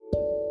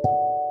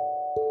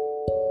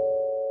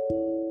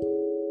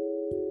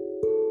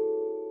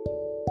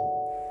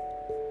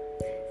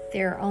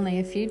There are only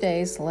a few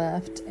days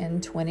left in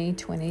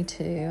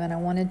 2022, and I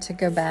wanted to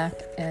go back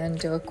and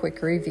do a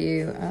quick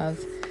review of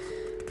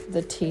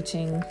the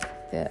teaching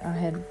that I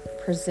had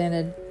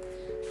presented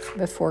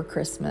before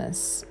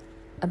Christmas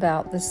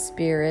about the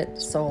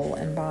spirit, soul,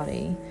 and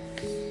body.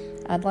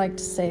 I'd like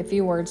to say a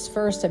few words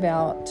first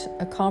about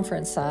a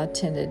conference I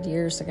attended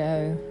years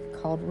ago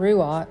called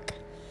Ruach,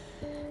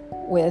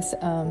 with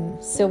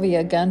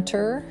Sylvia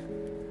Gunter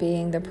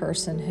being the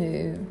person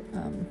who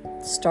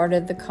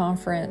started the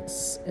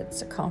conference.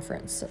 It's a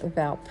conference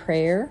about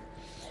prayer,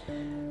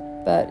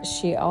 but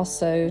she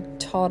also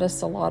taught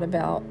us a lot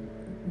about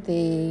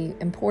the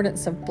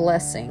importance of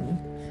blessing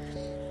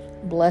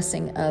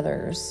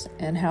others,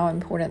 and how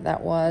important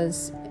that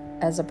was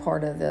as a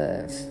part of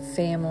the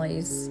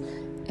families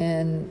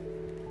and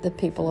the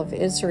people of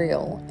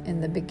Israel in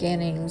the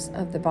beginnings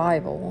of the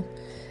Bible,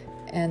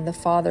 and the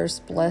Father's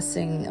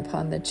blessing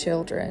upon the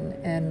children.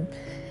 And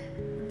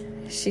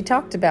she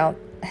talked about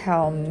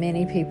how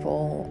many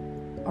people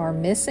are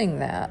missing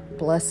that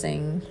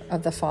blessing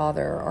of the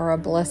Father, or a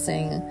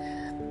blessing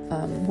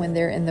when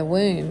they're in the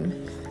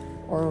womb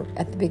or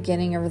at the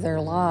beginning of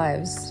their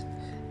lives.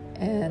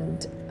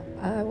 And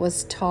I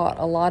was taught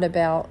a lot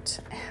about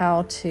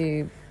how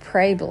to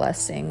pray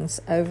blessings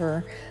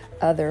over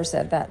others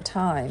at that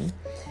time.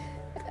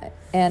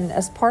 And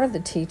as part of the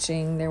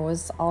teaching, there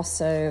was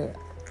also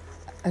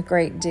a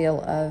great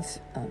deal of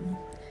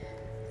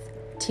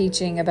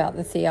teaching about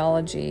the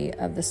theology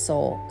of the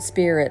soul,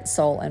 spirit,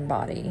 soul, and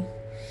body.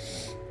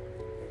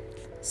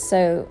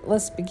 So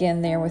let's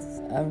begin there with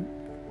a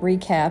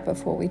recap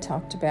of what we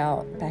talked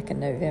about back in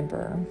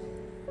November.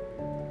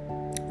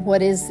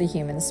 What is the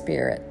human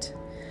spirit?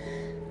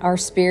 Our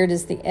spirit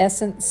is the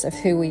essence of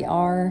who we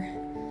are.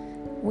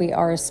 We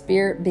are a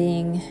spirit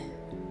being.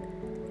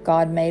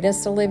 God made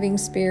us a living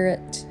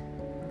spirit.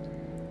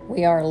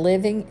 We are a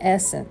living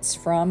essence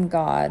from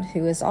God,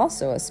 who is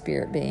also a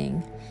spirit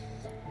being.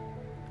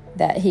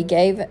 That He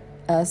gave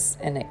us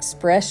an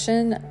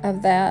expression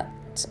of that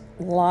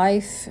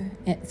life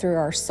through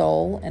our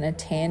soul in a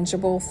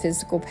tangible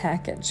physical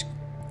package,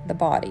 the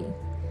body.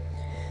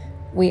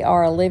 We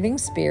are a living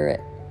spirit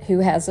who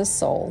has a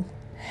soul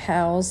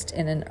housed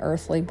in an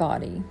earthly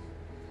body.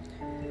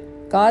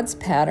 God's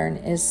pattern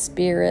is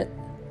spirit,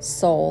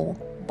 soul,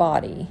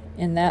 body,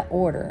 in that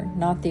order,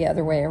 not the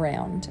other way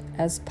around,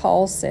 as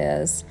Paul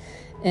says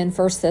in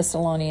 1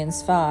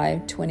 Thessalonians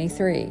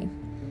 5:23.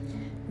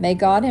 May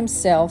God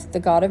Himself, the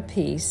God of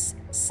peace,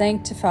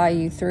 sanctify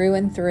you through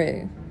and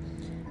through.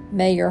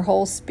 May your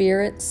whole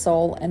spirit,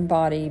 soul, and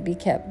body be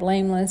kept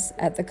blameless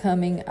at the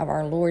coming of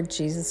our Lord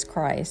Jesus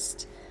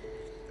Christ.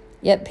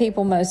 Yet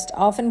people most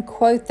often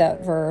quote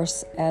that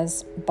verse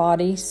as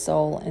body,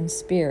 soul, and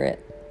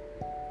spirit.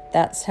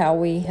 That's how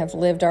we have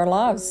lived our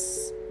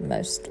lives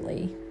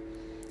mostly,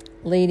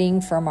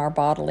 leading from our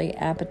bodily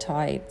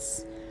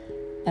appetites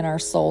and our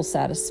soul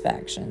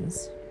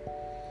satisfactions.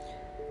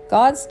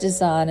 God's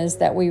design is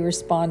that we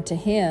respond to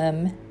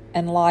Him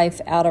and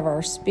life out of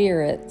our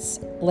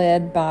spirits,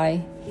 led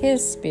by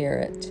His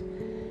Spirit.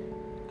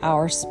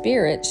 Our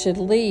spirit should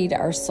lead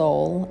our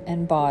soul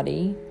and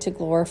body to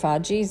glorify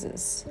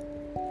Jesus.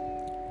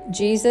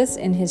 Jesus,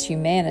 in His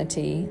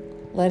humanity,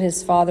 let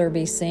His Father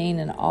be seen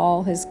in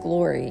all His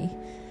glory.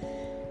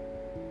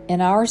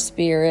 In our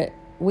spirit,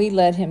 we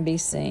let Him be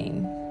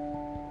seen.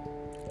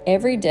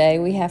 Every day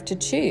we have to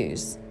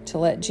choose to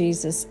let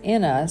Jesus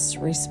in us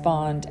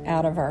respond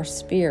out of our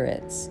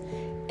spirits,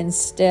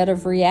 instead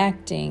of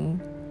reacting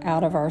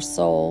out of our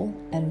soul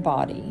and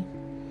body.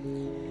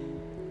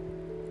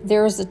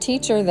 There was a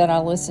teacher that I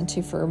listened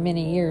to for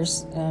many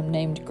years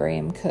named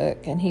Graham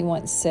Cook, and he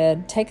once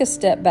said, "Take a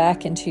step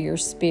back into your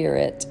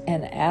spirit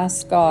and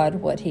ask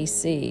God what He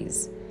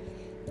sees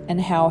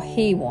and how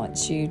He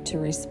wants you to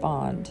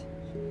respond.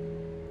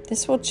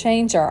 This will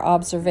change our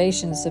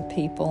observations of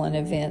people and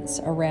events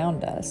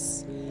around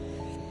us.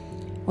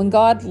 When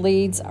God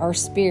leads our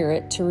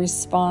spirit to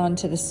respond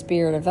to the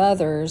spirit of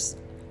others,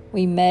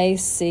 we may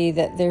see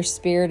that their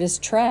spirit is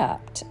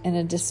trapped in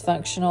a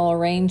dysfunctional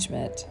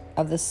arrangement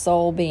of the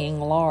soul being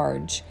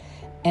large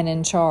and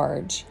in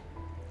charge,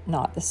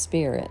 not the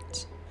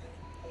spirit.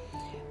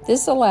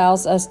 This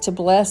allows us to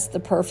bless the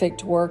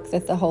perfect work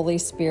that the Holy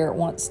Spirit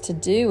wants to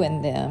do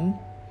in them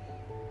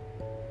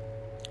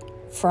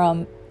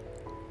from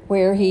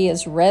where He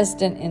is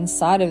resident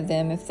inside of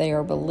them if they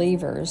are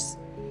believers.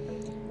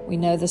 We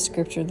know the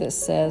scripture that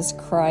says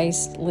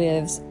Christ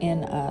lives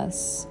in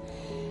us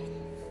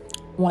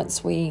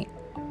once we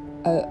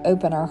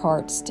open our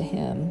hearts to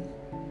Him.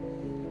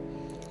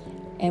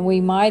 And we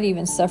might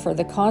even suffer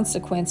the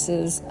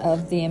consequences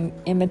of the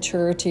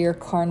immaturity or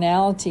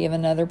carnality of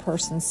another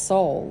person's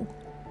soul.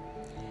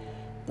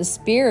 The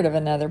spirit of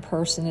another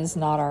person is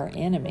not our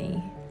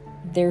enemy.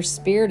 Their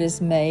spirit is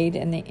made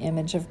in the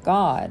image of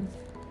God.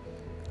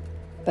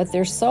 But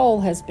their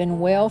soul has been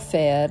well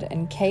fed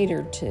and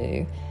catered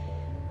to,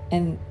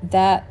 and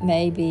that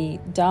may be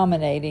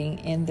dominating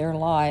in their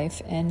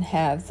life and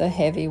have the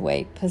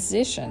heavyweight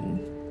position.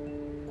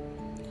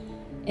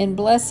 In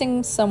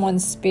blessing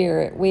someone's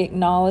spirit, we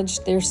acknowledge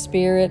their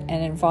spirit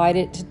and invite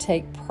it to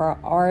take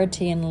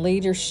priority and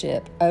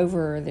leadership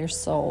over their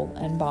soul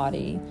and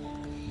body.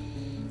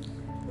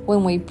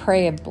 When we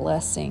pray a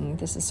blessing,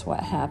 this is what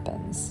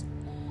happens.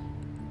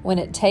 When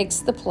it takes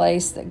the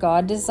place that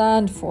God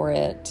designed for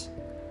it,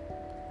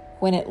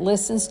 when it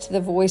listens to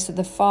the voice of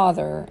the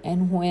Father,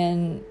 and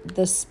when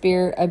the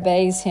Spirit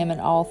obeys Him in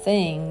all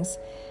things,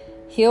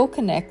 He'll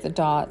connect the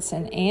dots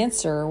and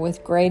answer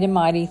with great and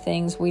mighty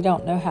things we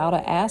don't know how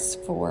to ask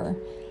for.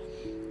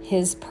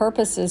 His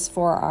purposes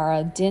for our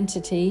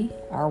identity,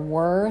 our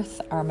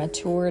worth, our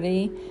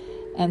maturity,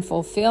 and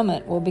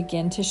fulfillment will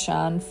begin to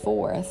shine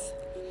forth.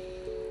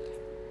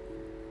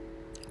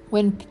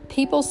 When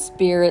people's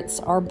spirits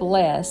are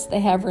blessed,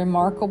 they have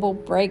remarkable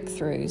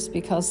breakthroughs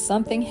because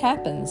something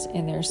happens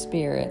in their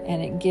spirit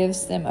and it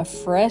gives them a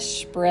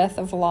fresh breath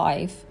of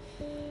life.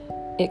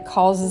 It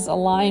causes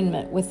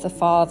alignment with the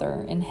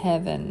Father in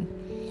heaven.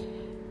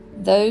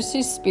 Those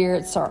whose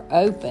spirits are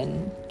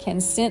open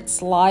can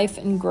sense life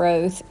and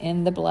growth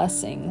in the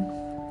blessing.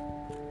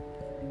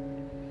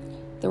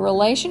 The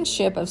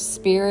relationship of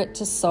spirit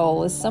to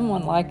soul is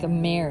somewhat like a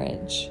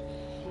marriage.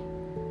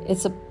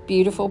 It's a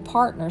beautiful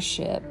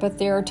partnership, but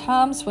there are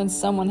times when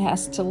someone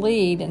has to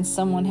lead and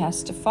someone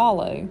has to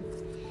follow.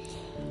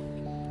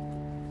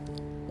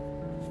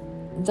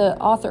 The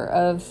author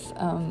of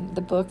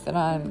the book that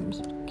I'm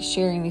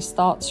sharing these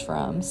thoughts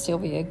from,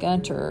 Sylvia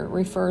Gunter,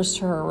 refers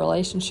to her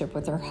relationship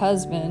with her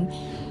husband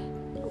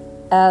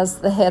as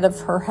the head of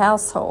her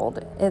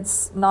household.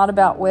 It's not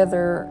about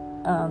whether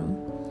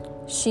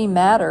she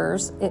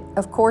matters.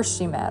 Of course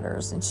she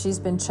matters, and she's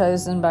been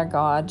chosen by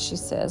God, she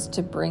says,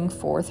 to bring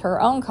forth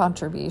her own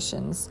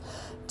contributions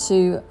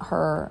to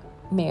her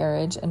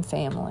marriage and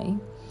family.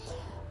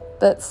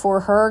 But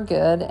for her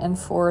good and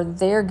for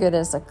their good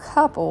as a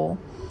couple,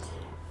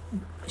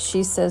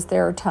 she says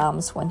there are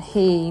times when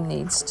he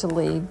needs to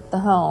lead the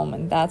home,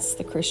 and that's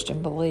the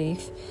Christian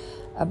belief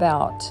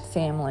about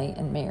family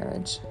and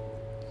marriage.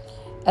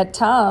 At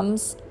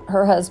times,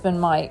 her husband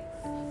might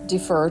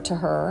defer to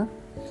her.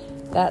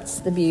 That's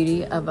the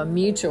beauty of a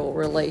mutual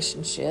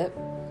relationship.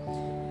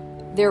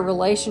 Their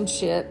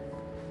relationship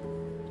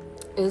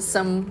is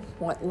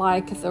somewhat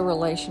like the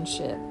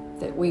relationship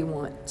that we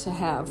want to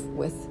have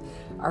with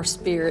our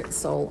spirit,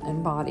 soul,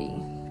 and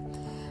body.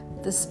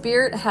 The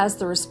Spirit has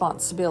the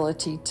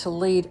responsibility to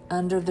lead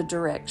under the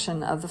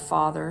direction of the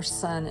Father,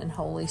 Son, and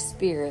Holy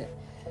Spirit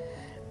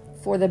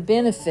for the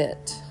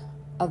benefit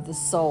of the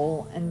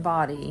soul and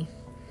body.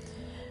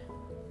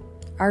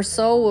 Our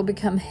soul will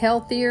become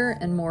healthier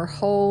and more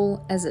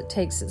whole as it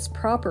takes its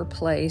proper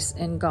place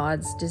in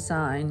God's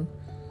design.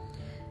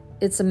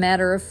 It's a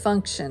matter of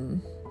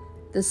function.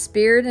 The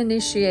Spirit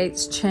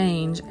initiates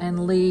change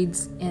and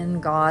leads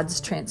in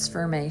God's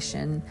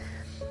transformation.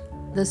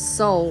 The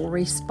soul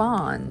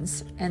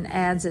responds and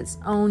adds its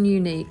own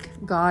unique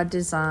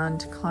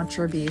God-designed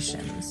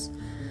contributions.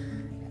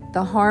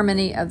 The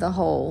harmony of the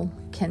whole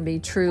can be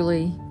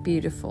truly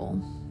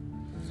beautiful.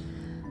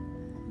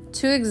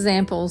 Two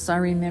examples I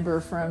remember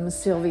from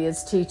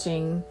Sylvia's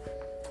teaching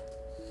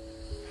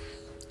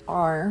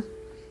are: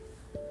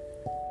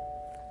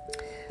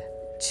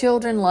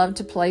 children love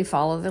to play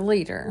follow the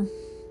leader.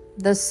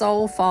 The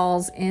soul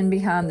falls in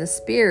behind the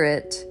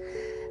spirit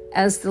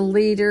as the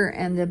leader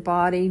and the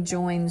body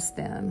joins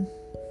them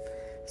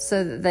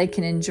so that they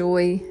can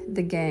enjoy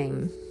the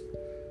game.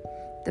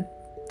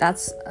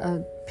 That's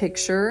a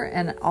picture,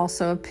 and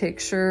also a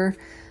picture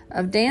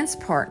of dance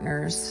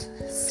partners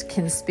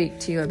can speak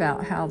to you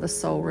about how the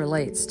soul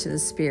relates to the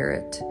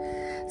spirit.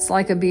 It's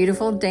like a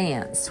beautiful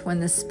dance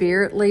when the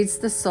spirit leads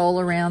the soul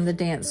around the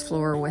dance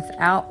floor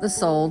without the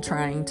soul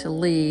trying to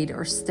lead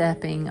or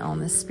stepping on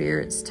the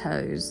spirit's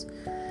toes.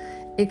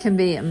 It can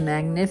be a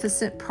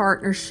magnificent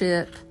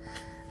partnership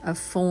of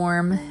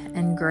form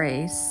and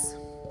grace.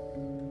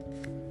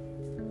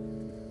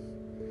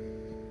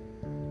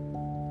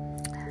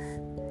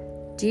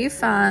 Do you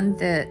find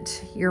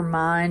that your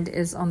mind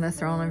is on the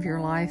throne of your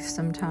life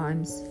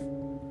sometimes?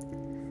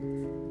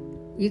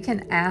 You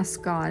can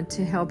ask God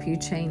to help you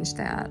change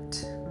that.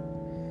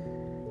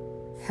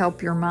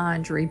 Help your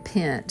mind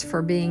repent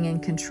for being in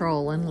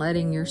control and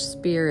letting your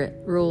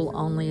spirit rule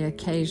only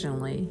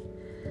occasionally.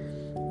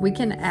 We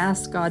can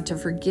ask God to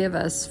forgive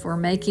us for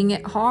making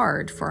it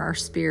hard for our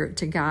spirit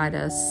to guide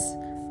us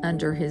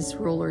under His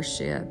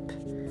rulership.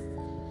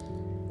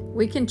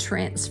 We can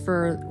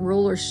transfer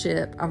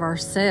rulership of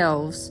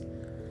ourselves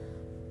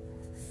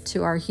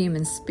to our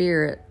human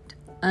spirit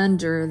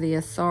under the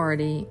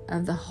authority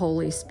of the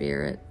Holy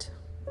Spirit.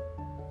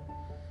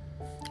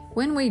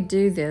 When we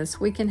do this,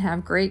 we can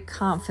have great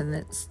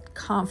confidence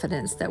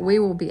that we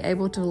will be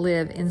able to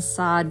live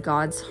inside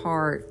God's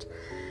heart,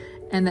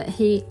 and that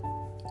He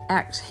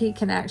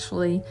can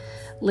actually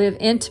live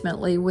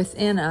intimately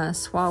within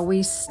us while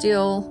we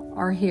still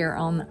are here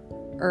on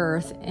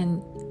earth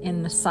and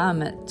in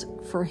assignment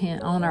for Him,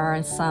 on our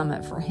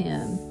assignment for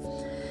Him.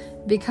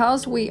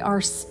 Because we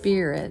are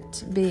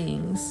spirit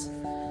beings,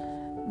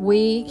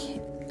 we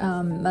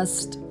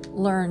must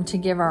learn to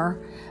give our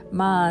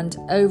mind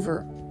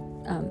over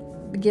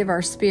give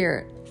our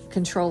spirit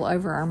control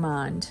over our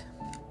mind.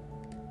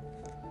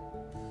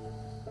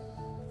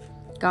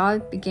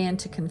 God began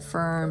to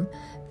confirm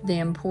the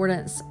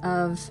importance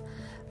of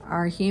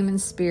our human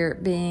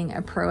spirit being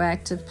a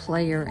proactive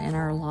player in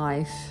our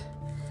life.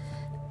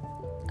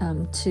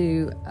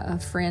 To a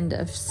friend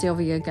of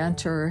Sylvia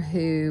Gunter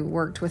who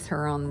worked with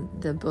her on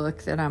the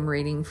book that I'm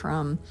reading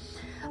from.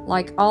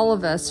 Like all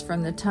of us,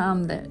 from the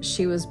time that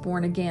she was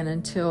born again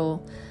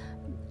until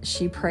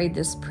she prayed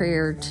this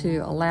prayer to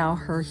allow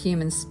her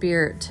human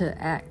spirit to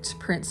act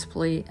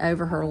principally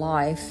over her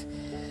life,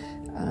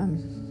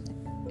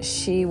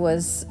 she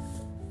was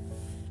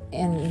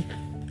in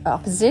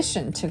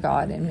opposition to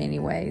God in many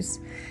ways.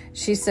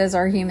 She says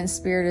our human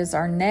spirit is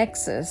our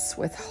nexus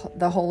with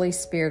the Holy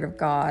Spirit of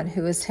God,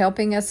 who is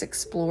helping us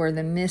explore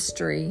the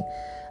mystery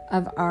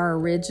of our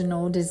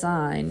original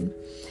design.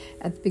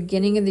 At the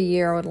beginning of the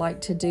year, I would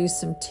like to do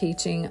some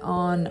teaching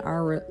on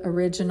our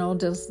original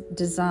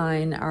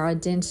design, our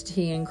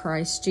identity in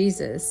Christ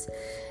Jesus,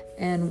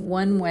 and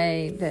one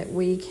way that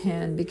we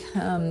can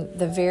become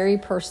the very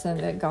person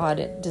that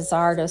God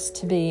desired us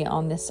to be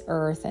on this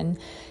earth and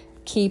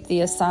keep the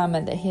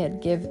assignment that He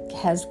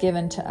has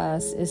given to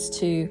us is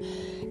to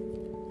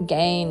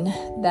gain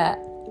that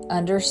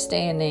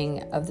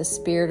understanding of the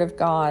Spirit of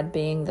God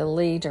being the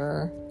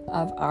leader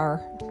of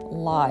our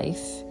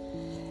life.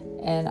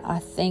 And I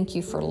thank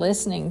you for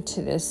listening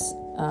to this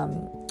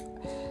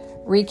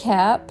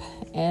recap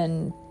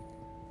and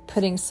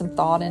putting some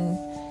thought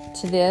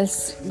into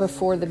this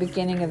before the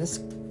beginning of this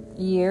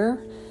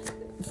year.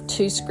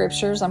 2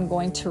 scriptures I'm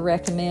going to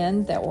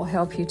recommend that will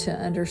help you to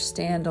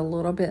understand a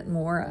little bit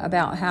more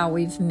about how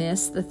we've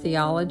missed the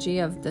theology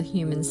of the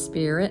human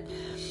spirit.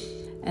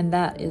 And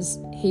that is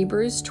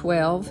Hebrews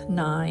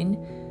 12:9,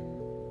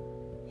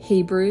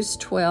 Hebrews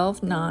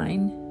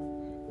 12:9,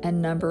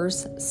 and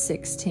Numbers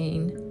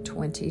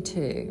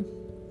 16:22.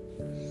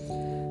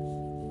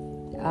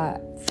 I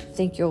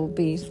think you'll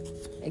be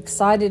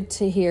excited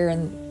to hear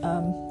in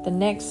the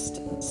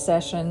next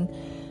session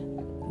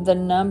the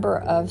number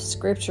of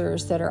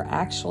scriptures that are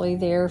actually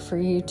there for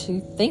you to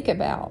think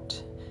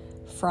about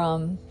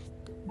from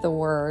the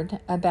Word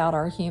about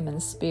our human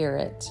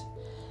spirit.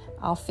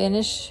 I'll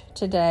finish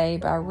today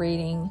by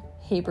reading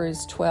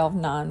Hebrews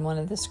 12:9, one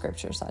of the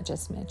scriptures I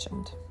just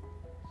mentioned.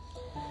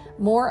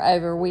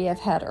 Moreover, we have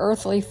had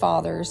earthly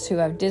fathers who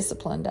have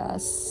disciplined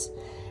us,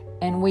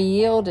 and we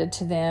yielded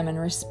to them and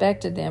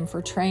respected them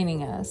for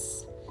training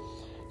us.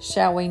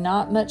 Shall we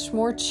not much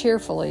more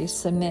cheerfully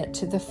submit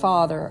to the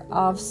Father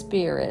of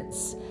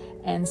spirits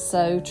and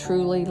so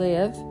truly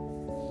live?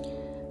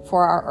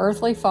 For our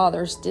earthly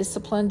fathers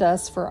disciplined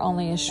us for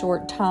only a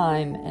short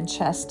time and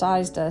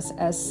chastised us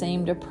as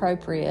seemed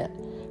appropriate,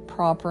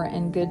 proper,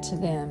 and good to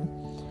them.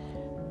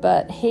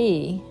 But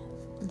He,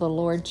 the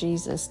Lord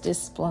Jesus,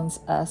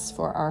 disciplines us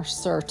for our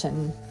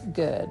certain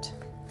good.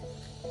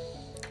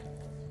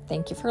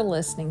 Thank you for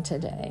listening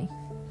today.